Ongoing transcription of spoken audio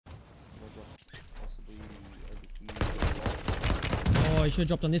Oh, you should have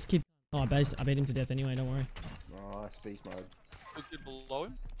dropped on this kid. Oh, I beat him to death anyway, don't worry. Nice, beast mode. Good kid below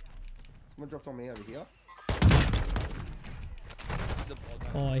him. Someone dropped on me over here.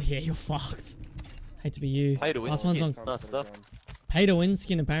 Oh, yeah, you're fucked. Hate to be you. Pay to win. Last one's on. Nice stuff. Pay to win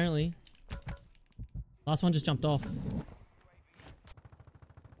skin, apparently. Last one just jumped off.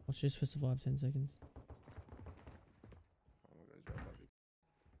 Watch this for survive 10 seconds.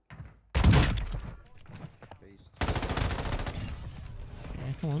 Beast.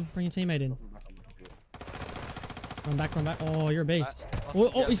 Yeah, come on. Bring your teammate in. Run back, run back. Oh, you're a beast.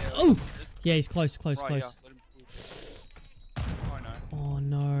 Oh, he's... Oh! Yeah, he's close, close, Right, close. yeah. Oh no. Oh,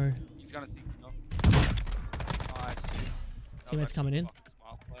 no. He's gonna see. No. Nice. Teammate's coming in.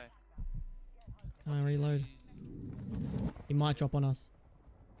 Can I reload? He might drop on us.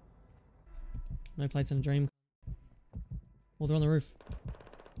 No plates in a dream. Oh, they're on the roof.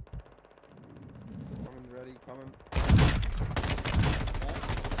 Coming, ready, coming.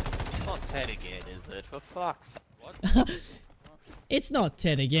 It's not Ted again, is it? For fuck's sake. What? It's not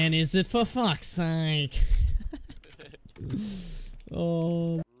Ted again, is it? For fuck's sake.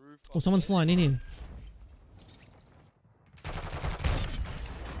 Oh. Oh, someone's flying in here.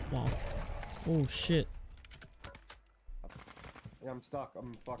 Wow. Oh, shit. Yeah, I'm stuck.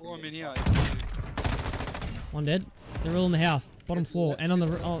 I'm fucking. Oh, I'm in here. One dead. They're all in the house. Bottom floor. And on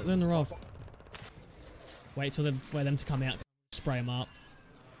the... Oh, they're in the roof. Wait till they wait them to come out. Spray them up.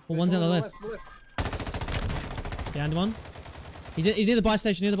 Oh, one's on the left. Downed one. He's near the buy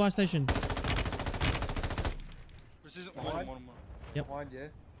station. Near the buy station. This isn't Behind? one. Yep. Behind, yeah.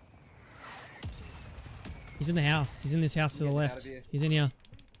 He's in the house. He's in this house to the Getting out left. of here. He's in here.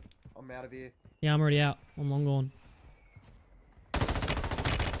 I'm out of here. Yeah, I'm already out. I'm long gone.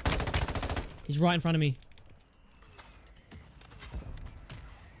 He's right in front of me.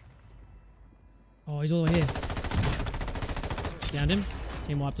 Oh, he's all the way here. Downed him.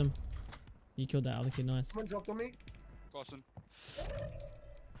 Team wiped him. You killed that other kid. Nice. Someone dropped on me. Carson.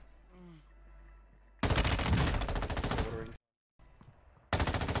 Ordering.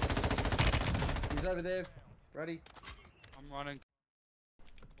 He's over there. Ready. I'm running.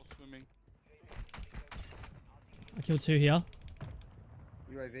 Or swimming. I killed two here.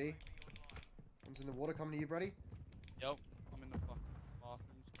 UAV. One's in the water coming to you, buddy. Yep. I'm in the fucking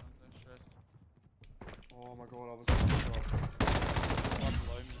bathrooms. Don't stress. Oh my god, I was on the shot. Right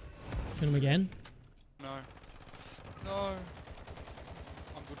below me. Kill him again. No. No.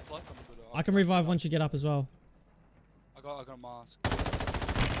 I'm good flight. I'm good. I can revive once you get up as well. I got a mask.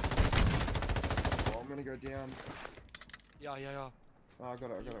 Oh, I'm gonna go down. Yeah. Oh, I got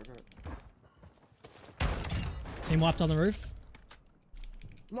it. Team wiped on the roof.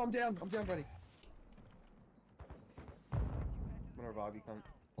 No, I'm down, buddy. I'm gonna revive you, cunt.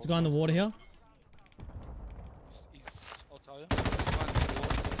 There's a guy in the water here. I'll tell you. He's behind the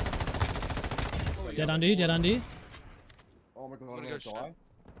wall. Dead under you, dead under you. Oh my god, I'm gonna gonna go die.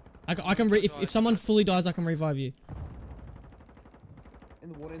 I can if someone fully dies, I can revive you. In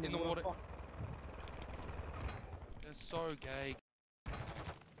the water, in the water. Fuck. They're so gay.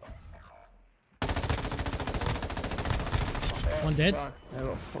 One dead.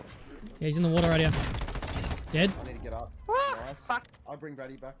 Yeah, he's in the water right here. Dead. I need to get up. Nice. Fuck. I'll bring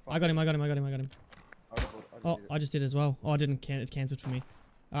Brady back. I got him. Oh, I just did as well. Oh, I didn't. It cancelled for me.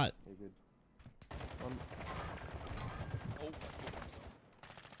 Alright. you're good. One. Oh.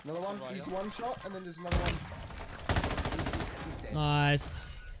 Another one. Right, He's yeah. one shot, and then there's another one. He's dead.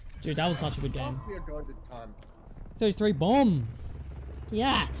 Nice. Dude, that was such a good game. We are going to time. 33 bomb.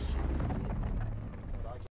 Yes.